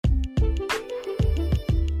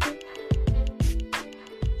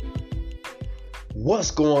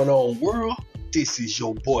What's going on, world? This is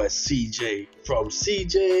your boy CJ from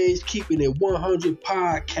CJ's Keeping It 100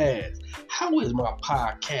 podcast. How is my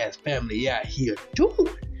podcast family out here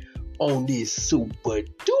doing on this super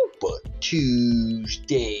duper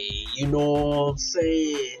Tuesday? You know what I'm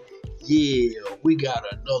saying? Yeah, we got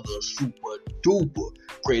another super duper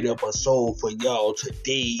great episode for y'all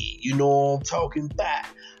today. You know what I'm talking about?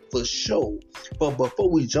 For sure. But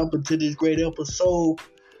before we jump into this great episode,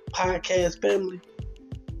 podcast family,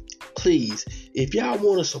 please, if y'all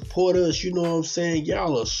want to support us, you know what I'm saying,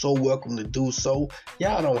 y'all are so welcome to do so.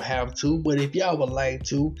 Y'all don't have to, but if y'all would like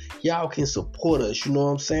to, y'all can support us, you know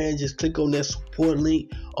what I'm saying. Just click on that support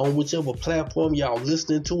link on whichever platform y'all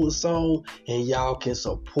listening to a song, and y'all can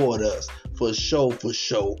support us for sure.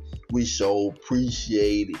 We so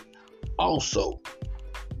appreciate it. Also,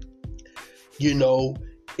 you know,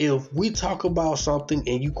 if we talk about something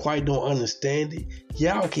and you quite don't understand it,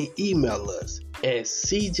 y'all can email us at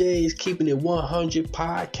CJ's Keeping It 100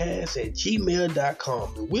 podcast at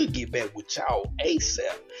gmail.com, and we'll get back with y'all ASAP,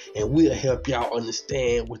 and we'll help y'all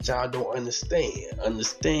understand what y'all don't understand.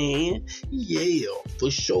 Understand? Yeah, for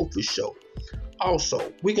sure.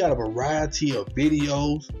 Also, we got a variety of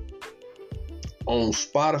videos on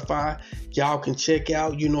Spotify y'all can check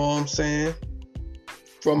out, you know what I'm saying,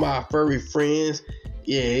 from our furry friends.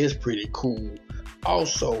 Yeah, it's pretty cool.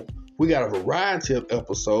 Also, we got a variety of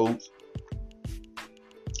episodes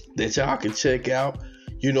that y'all can check out,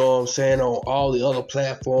 you know what I'm saying, on all the other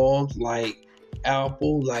platforms like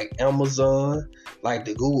Apple, like Amazon, like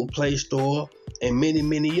the Google Play Store, and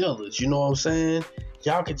many others, you know what I'm saying.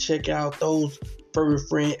 Y'all can check out those furry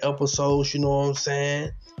friend episodes, you know what I'm saying,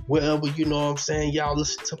 wherever, you know what I'm saying, y'all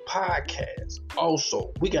listen to podcasts.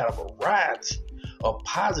 Also, we got a variety of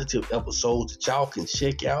positive episodes that y'all can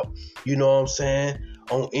check out, you know what I'm saying,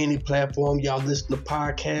 on any platform y'all listen to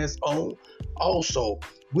podcasts on. Also,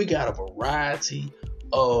 we got a variety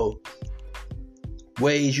of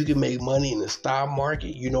ways you can make money in the stock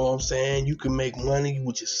market, you know what I'm saying. You can make money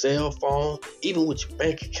with your cell phone, even with your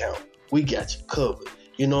bank account. We got you covered,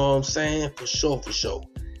 you know what I'm saying, for sure.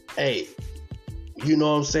 Hey, you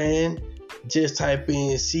know what I'm saying, just type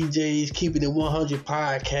in CJ's Keeping It 100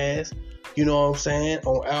 podcast, you know what I'm saying,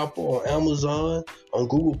 on Apple, on Amazon, on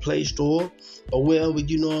Google Play Store, or wherever,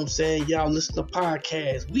 you know what I'm saying, y'all listen to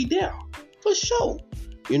podcasts. We there, for sure.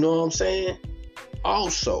 You know what I'm saying?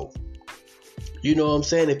 Also, you know what I'm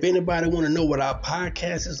saying, if anybody want to know what our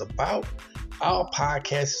podcast is about, our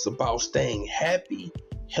podcast is about staying happy,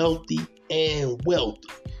 healthy, and wealthy.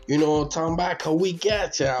 You know what I'm talking about? Because we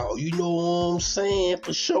got y'all. You know what I'm saying?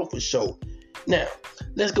 For sure. Now,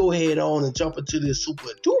 let's go ahead on and jump into this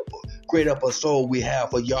super duper great episode we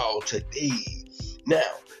have for y'all today. Now,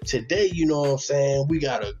 today, you know what I'm saying, we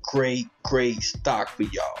got a great stock for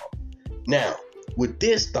y'all. Now, with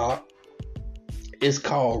this stock, it's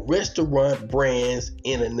called Restaurant Brands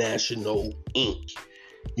International Inc.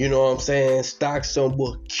 You know what I'm saying? Stock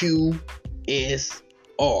symbol QSR.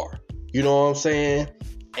 You know what I'm saying?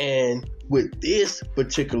 And with this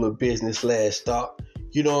particular business / stock,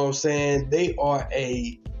 you know what I'm saying, they are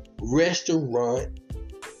a restaurant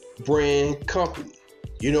brand company.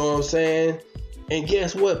 You know what I'm saying? And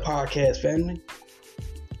guess what, podcast family?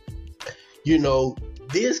 You know,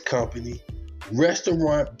 this company,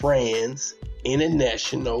 Restaurant Brands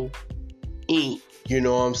International Inc., you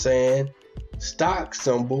know what I'm saying, stock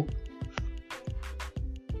symbol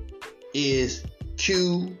is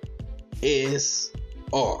QSR.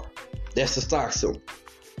 That's the stock symbol.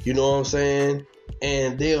 You know what I'm saying?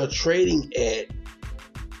 And they are trading at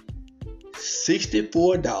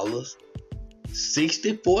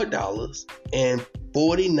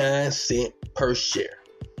 $64.49 per share.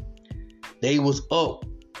 They was up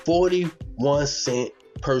 41 cents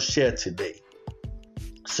per share today.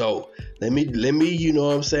 So let me, you know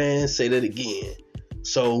what I'm saying, say that again.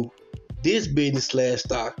 So this business /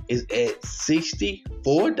 stock is at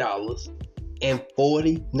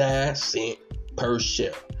 $64.49 per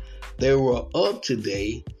share. They were up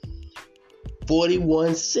today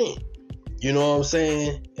 41 cents. You know what I'm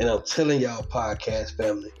saying? And I'm telling y'all, podcast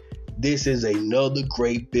family, this is another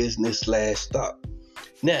great business / stock.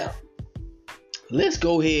 Now, let's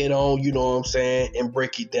go ahead on, you know what I'm saying, and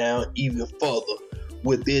break it down even further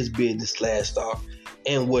with this business / stock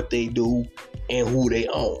and what they do and who they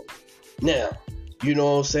own. Now, you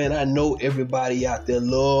know what I'm saying, I know everybody out there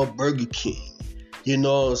love Burger King. You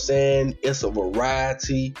know what I'm saying? It's a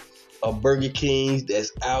variety of Burger Kings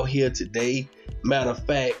that's out here today. Matter of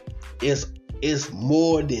fact, it's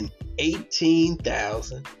more than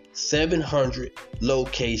 18,700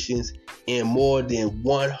 locations in more than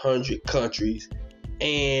 100 countries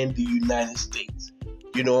and the United States.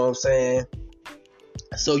 You know what I'm saying?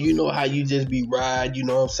 So you know how you just be riding, you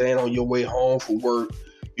know what I'm saying, on your way home from work,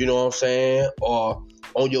 you know what I'm saying, or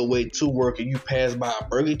on your way to work and you pass by a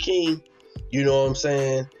Burger King, you know what I'm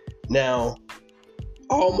saying? Now,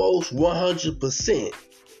 almost 100%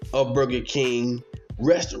 of Burger King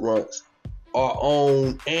restaurants are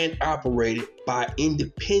owned and operated by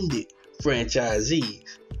independent franchisees.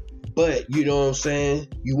 But, you know what I'm saying,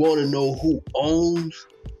 you want to know who owns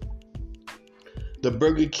the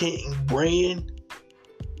Burger King brand?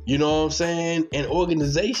 You know what I'm saying? An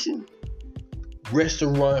organization,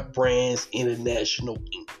 Restaurant Brands International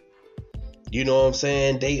Inc. You know what I'm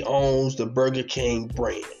saying? They owns the Burger King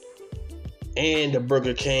brand and the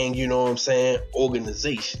Burger King, you know what I'm saying,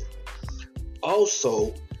 organization.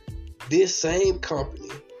 Also, this same company,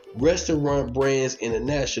 Restaurant Brands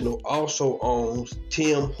International, also owns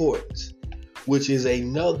Tim Hortons, which is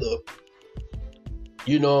another,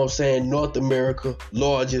 you know what I'm saying, North America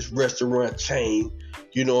largest restaurant chain.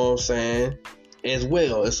 You know what I'm saying? As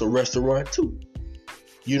well, it's a restaurant too.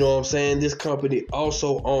 You know what I'm saying? This company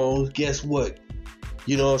also owns, guess what?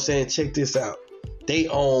 You know what I'm saying? Check this out. They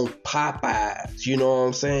own Popeyes. You know what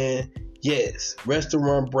I'm saying? Yes,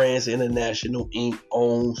 Restaurant Brands International Inc.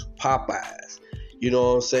 owns Popeyes. You know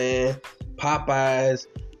what I'm saying? Popeyes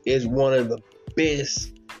is one of the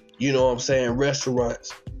best, you know what I'm saying,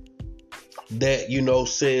 restaurants that, you know,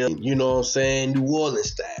 sell, you know what I'm saying, New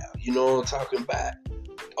Orleans style. You know what I'm talking about?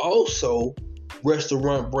 Also,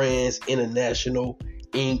 Restaurant Brands International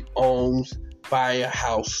Inc. owns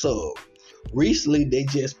Firehouse Sub. Recently, they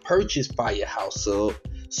just purchased Firehouse Sub.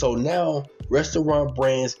 So now, Restaurant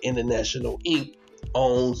Brands International Inc.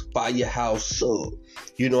 owns Firehouse Sub.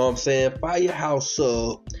 You know what I'm saying? Firehouse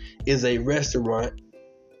Sub is a restaurant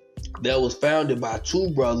that was founded by two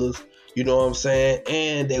brothers, you know what I'm saying?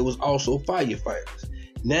 And they was also firefighters.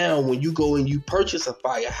 Now, when you go and you purchase a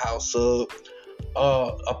Firehouse Sub,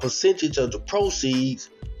 a percentage of the proceeds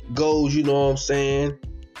goes, you know what I'm saying,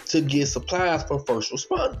 to get supplies for first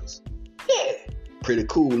responders. Yeah, pretty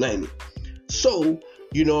cool, ain't it? So,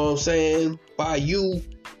 you know what I'm saying, by you,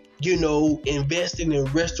 you know, investing in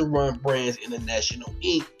Restaurant Brands International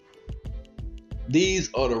Inc., these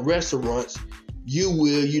are the restaurants you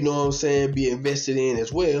will, you know what I'm saying, be invested in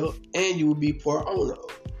as well, and you will be part owner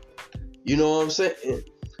of. You know what I'm saying?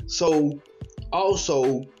 So,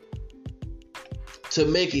 also, to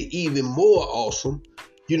make it even more awesome,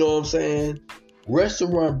 you know what I'm saying,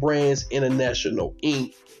 Restaurant Brands International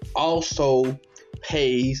Inc. also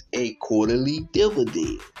pays a quarterly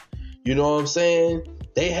dividend. You know what I'm saying?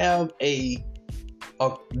 They have a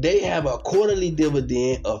quarterly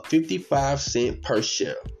dividend of 55 cents per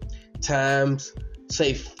share. Times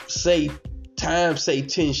say 10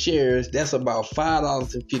 shares, that's about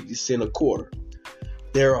 $5.50 a quarter.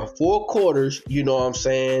 There are 4 quarters, you know what I'm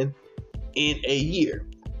saying, in a year.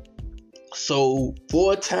 So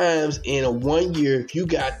 4 times in a 1 year, if you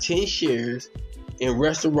got 10 shares in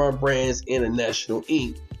Restaurant Brands International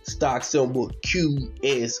Inc., stock symbol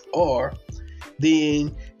QSR,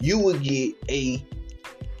 then you would get a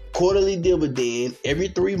quarterly dividend every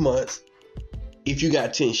 3 months if you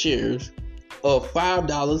got 10 shares of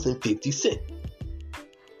 $5.50.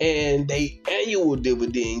 And the annual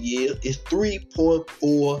dividend yield is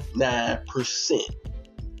 3.49%.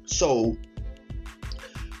 So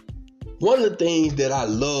one of the things that I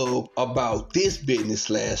love about this business /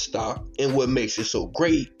 stock and what makes it so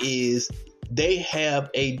great is they have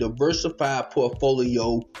a diversified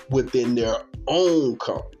portfolio within their own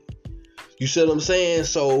company. You see what I'm saying?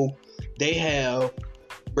 So they have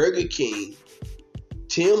Burger King,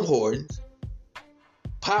 Tim Hortons,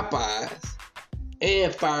 Popeyes,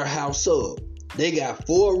 and Firehouse Sub. They got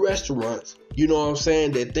 4 restaurants, you know what I'm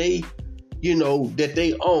saying, that they, you know, that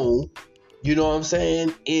they own, you know what I'm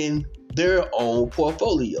saying, in their own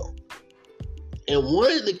portfolio. And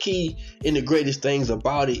one of the key and the greatest things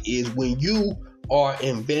about it is when you are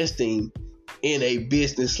investing in a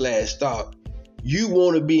business / stock, you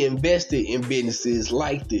want to be invested in businesses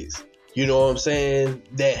like this, you know what I'm saying,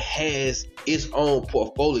 that has its own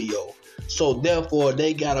portfolio. So therefore,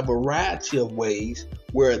 they got a variety of ways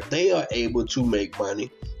where they are able to make money,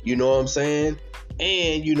 you know what I'm saying,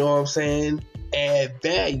 and, you know what I'm saying, add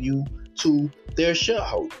value to their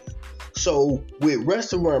shareholders. So with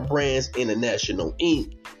Restaurant Brands International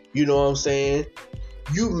Inc., you know what I'm saying,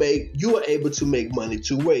 you are able to make money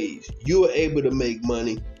 2 ways. You are able to make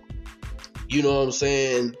money, you know what I'm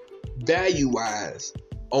saying, value-wise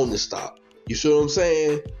on the stock. You see what I'm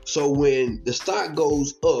saying? So when the stock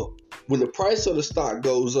goes up, when the price of the stock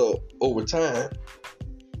goes up over time,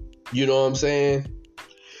 you know what I'm saying,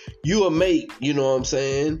 you will make, you know what I'm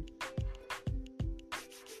saying,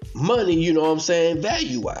 money, you know what I'm saying,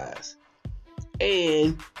 value wise.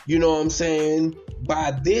 And, you know what I'm saying,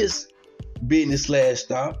 by this business slash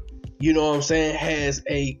stock, you know what I'm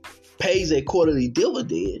saying, pays a quarterly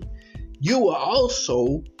dividend, you will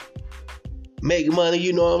also make money,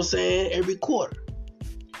 you know what I'm saying, every quarter.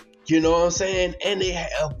 You know what I'm saying? And they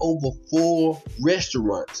have over 4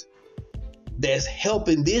 restaurants that's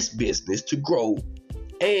helping this business to grow.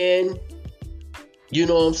 And, you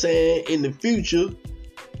know what I'm saying, in the future,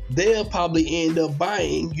 they'll probably end up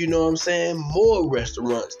buying, you know what I'm saying, more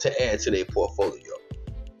restaurants to add to their portfolio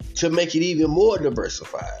to make it even more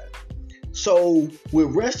diversified. So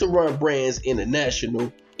with Restaurant Brands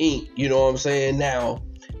International Inc., you know what I'm saying, now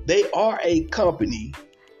they are a company,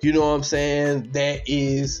 you know what I'm saying, that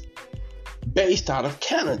is based out of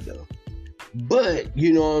Canada. But,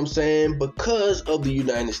 you know what I'm saying, because of the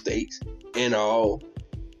United States and all,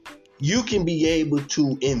 you can be able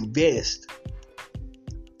to invest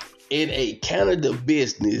in a Canada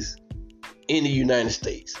business in the United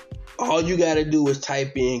States. All you got to do is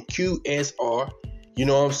type in QSR, you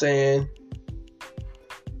know what I'm saying,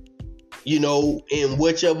 you know, in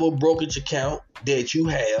whichever brokerage account that you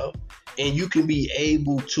have, and you can be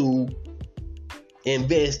able to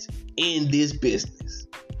invest in this business.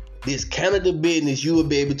 This Canada business, you will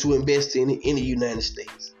be able to invest in it in the United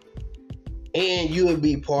States. And you will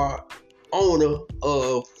be part owner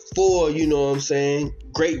of 4, you know what I'm saying,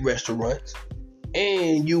 great restaurants.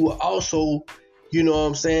 And you will also, you know what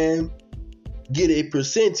I'm saying, get a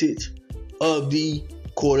percentage of the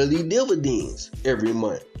quarterly dividends every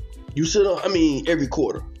month. Every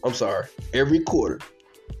quarter. Every quarter.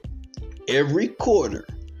 Every quarter,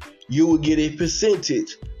 you will get a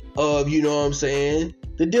percentage of, you know what I'm saying,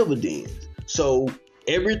 the dividends. So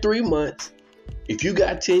every 3 months, if you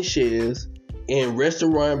got 10 shares in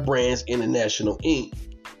Restaurant Brands International Inc.,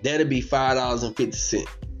 that'll be $5.50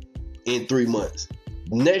 in 3 months.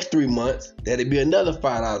 Next 3 months, that'll be another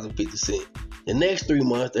 $5.50. The next 3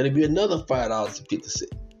 months, that'll be another $5.50.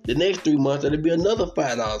 The next 3 months, that'll be another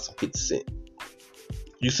 $5.50.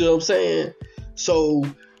 You see what I'm saying? So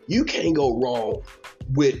you can't go wrong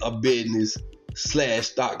with a business slash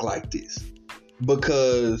stock like this,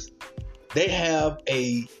 because they have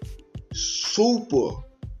a super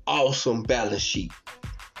awesome balance sheet.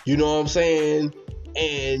 You know what I'm saying?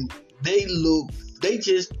 And they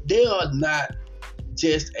are not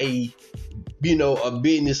just a, you know, a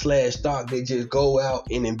business slash stock. They just go out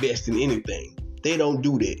and invest in anything. They don't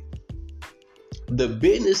do that. The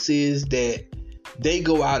businesses that they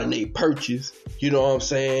go out and they purchase, you know what I'm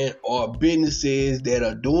saying, are businesses that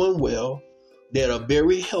are doing well, that are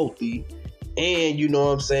very healthy, and, you know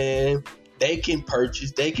what I'm saying, they can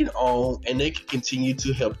purchase, they can own, and they can continue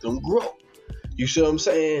to help them grow. You see what I'm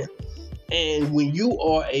saying? And when you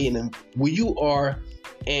are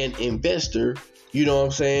an investor, you know what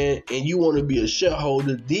I'm saying, and you want to be a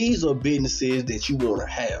shareholder, these are businesses that you want to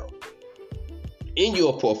have in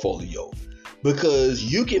your portfolio, because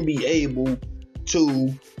you can be able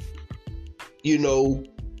to, you know,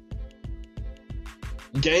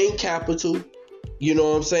 gain capital, you know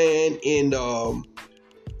what I'm saying, in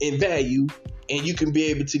value, and you can be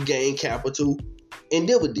able to gain capital in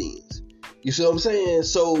dividends. You see what I'm saying?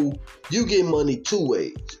 So you get money 2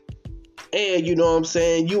 ways. And, you know what I'm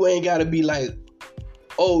saying, you ain't got to be like,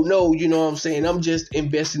 oh no, you know what I'm saying, I'm just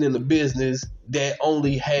investing in a business that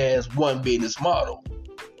only has one business model.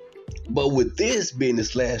 But with this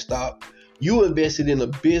business slash stock, you invested in a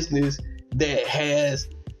business that has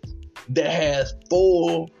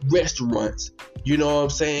 4 restaurants. You know what I'm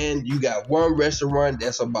saying? You got one restaurant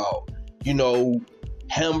that's about, you know,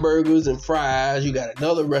 hamburgers and fries. You got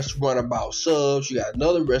another restaurant about subs. You got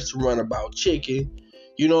another restaurant about chicken.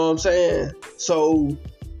 You know what I'm saying? So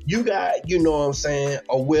you got, you know what I'm saying,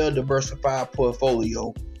 a well-diversified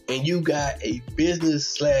portfolio, and you got a business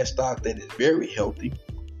slash stock that is very healthy,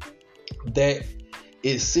 that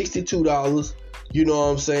is $62, you know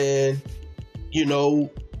what I'm saying, you know,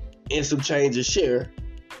 and some change a share.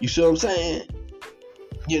 You see what I'm saying?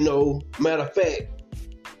 You know, matter of fact,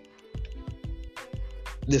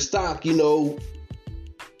 the stock, you know,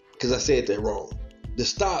 because I said that wrong. The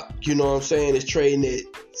stock, you know what I'm saying, is trading at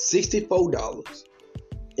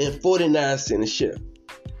 $64.49 a share.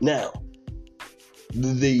 Now,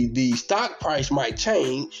 the stock price might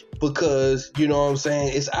change because, you know what I'm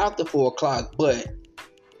saying, it's after 4 o'clock, but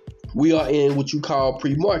we are in what you call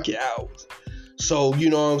pre-market hours. So, you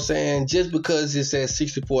know what I'm saying, just because it's at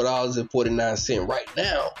 $64.49 right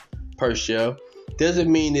now per share doesn't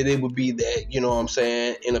mean that it would be that, you know what I'm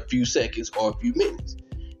saying, in a few seconds or a few minutes.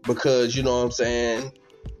 Because, you know what I'm saying,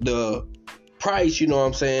 the price, you know what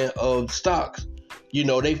I'm saying, of stocks, You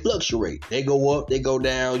know, they fluctuate. They go up, they go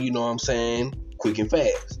down, you know what I'm saying, quick and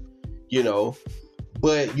fast, you know.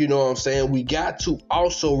 But, you know what I'm saying, we got to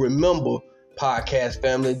also remember, podcast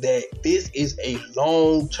family, that this is a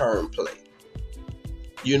long-term play.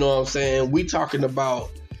 You know what I'm saying? We talking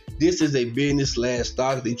about this is a business /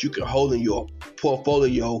 stock that you can hold in your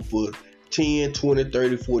portfolio for 10, 20,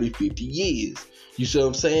 30, 40, 50 years. You see what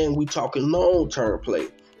I'm saying? We talking long-term play.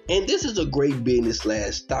 And this is a great business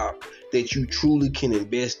 / stock that you truly can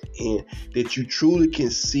invest in, that you truly can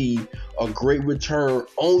see a great return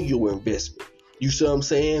on your investment. You see what I'm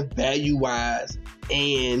saying? Value-wise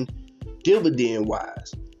and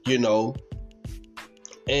dividend-wise, you know.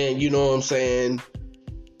 And you know what I'm saying?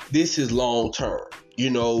 This is long-term. You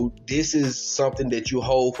know, this is something that you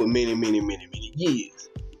hold for many, many, many, many years,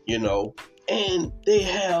 you know. And they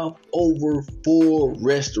have over 4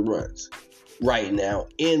 restaurants right now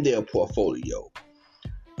in their portfolio.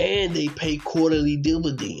 And they pay quarterly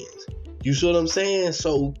dividends. You see what I'm saying?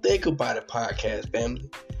 So think about it, podcast family.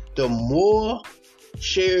 The more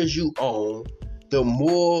shares you own, the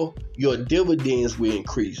more your dividends will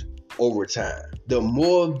increase over time. The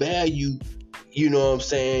more value, you know what I'm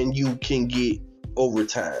saying, you can get over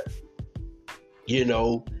time. You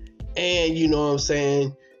know, and you know what I'm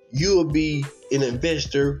saying, you'll be an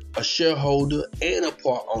investor, a shareholder, and a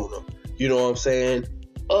part owner, you know what I'm saying,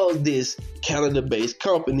 of this Canada-based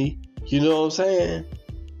company, you know what I'm saying,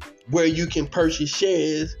 where you can purchase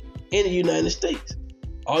shares in the United States.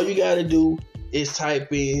 All you got to do is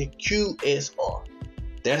type in QSR.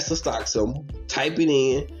 That's the stock symbol. Type it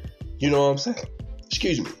in, you know what I'm saying?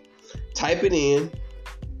 Excuse me. Type it in,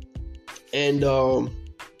 and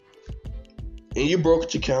in your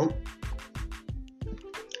brokerage account,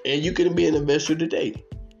 and you can be an investor today.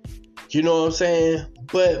 You know what I'm saying?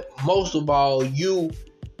 But most of all, you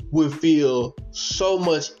will feel so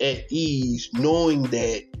much at ease knowing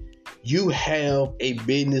that you have a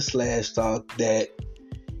business / stock that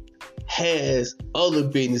has other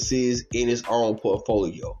businesses in its own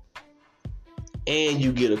portfolio, and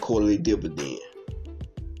you get a quarterly dividend.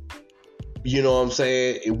 You know what I'm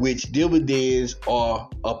saying? In which dividends are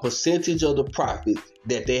a percentage of the profits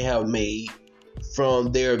that they have made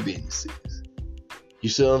from their businesses. You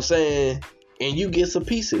see what I'm saying? And you get a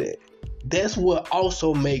piece of that. That's what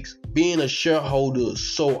also makes being a shareholder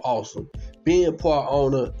so awesome. Being a part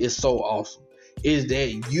owner is so awesome. Is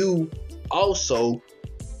that you also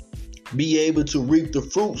be able to reap the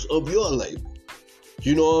fruits of your labor.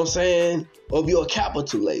 You know what I'm saying? Of your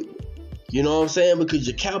capital labor. You know what I'm saying? Because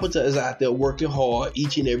your capital is out there working hard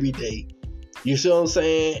each and every day. You see what I'm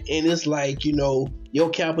saying? And it's like, you know, your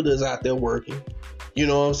capital is out there working. You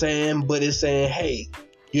know what I'm saying? But it's saying, hey,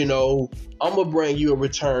 you know, I'm going to bring you a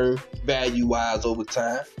return value-wise over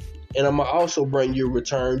time. And I'm going to also bring you a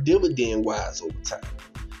return dividend-wise over time.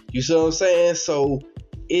 You see what I'm saying? So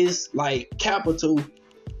it's like capital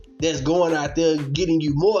that's going out there getting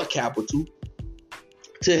you more capital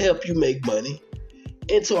to help you make money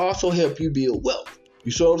and to also help you build wealth.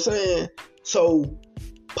 You see what I'm saying? So,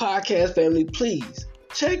 podcast family, please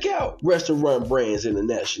check out Restaurant Brands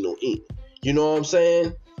International Inc. You know what I'm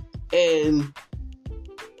saying? And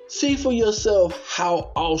see for yourself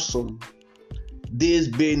how awesome this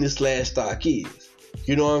business / stock is.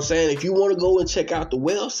 You know what I'm saying? If you want to go and check out the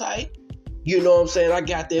website, you know what I'm saying, I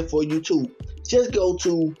got that for you too. Just go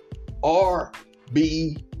to RBI.com.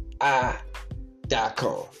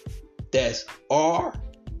 That's RBI.com.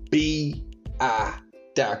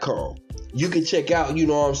 You can check out, you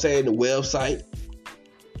know what I'm saying, the website.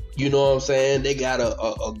 You know what I'm saying? They got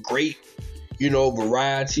a great, you know,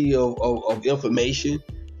 variety of information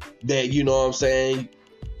that, you know what I'm saying,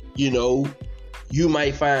 you know, you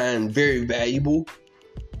might find very valuable,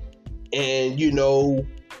 and, you know,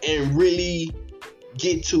 and really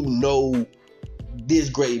get to know this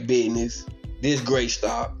great business, this great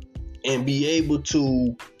stock, and be able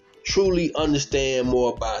to truly understand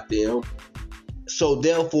more about them. So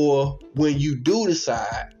therefore, when you do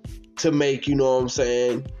decide to make, you know what I'm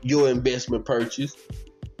saying, your investment purchase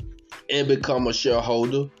and become a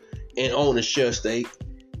shareholder and own a share stake,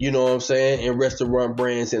 you know what I'm saying, in Restaurant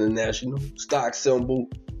Brands International, stock symbol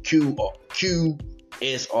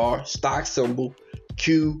QSR, stock symbol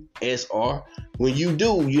QSR. When you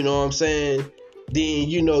do, you know what I'm saying, then,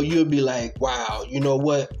 you know, you'll be like, wow, you know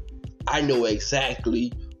what? I know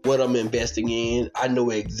exactly what I'm investing in. I know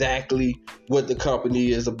exactly what the company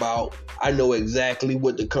is about. I know exactly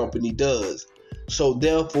what the company does. So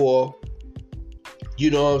therefore, you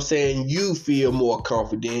know what I'm saying, you feel more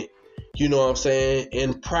confident, you know what I'm saying,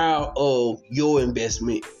 and proud of your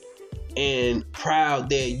investment, and proud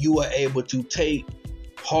that you are able to take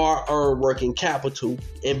hard-earned working capital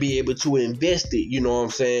and be able to invest it,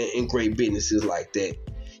 in great businesses like that.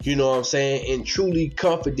 And truly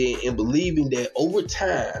confident in believing that over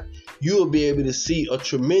time, you will be able to see a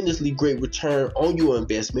tremendously great return on your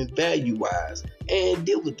investment value-wise and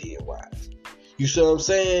dividend-wise. You see what I'm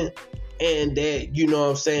saying? And that,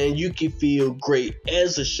 you can feel great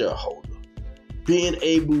as a shareholder. Being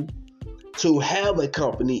able to have a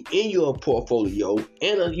company in your portfolio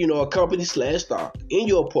and a company / stock in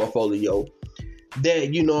your portfolio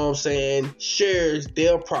that, shares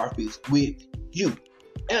their profits with you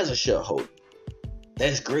as a shareholder.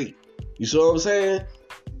 That's great. You see what I'm saying?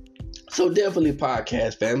 So definitely,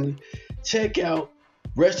 podcast family, check out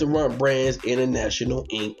Restaurant Brands International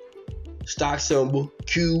Inc. Stock symbol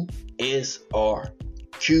QSR.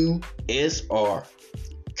 QSR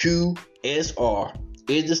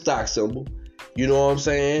is the stock symbol. You know what I'm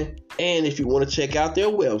saying? And if you want to check out their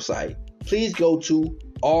website, please go to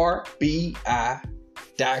rbi.com.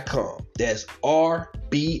 That's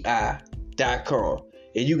rbi.com.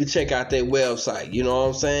 And you can check out their website. You know what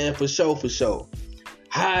I'm saying? For sure.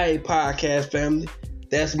 Hi, podcast family.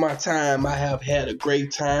 That's my time. I have had a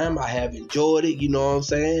great time. I have enjoyed it. You know what I'm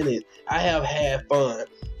saying? And I have had fun.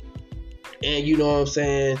 And you know what I'm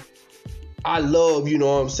saying? I love,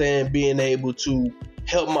 being able to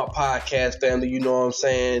help my podcast family,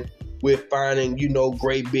 with finding,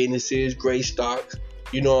 great businesses, great stocks,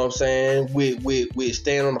 with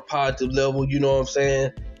staying on a positive level,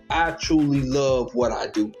 I truly love what I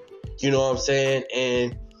do,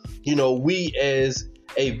 and, we as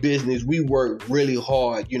a business, we work really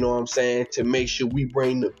hard, to make sure we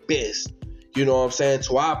bring the best, to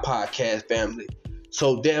our podcast family.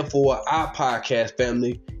 So therefore, our podcast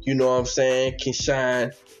family, can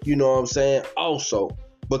shine, also.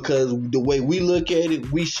 Because the way we look at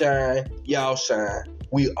it, we shine, y'all shine.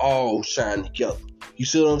 We all shine together. You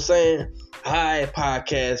see what I'm saying? Hi,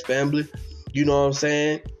 podcast family. You know what I'm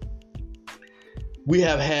saying? We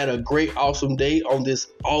have had a great, awesome day on this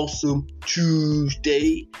awesome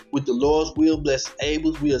Tuesday. With the Lord's will, blessed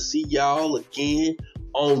able, we'll see y'all again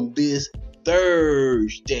on this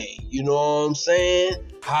Thursday. You know what I'm saying?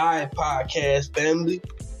 Hi, podcast family.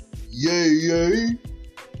 Yay.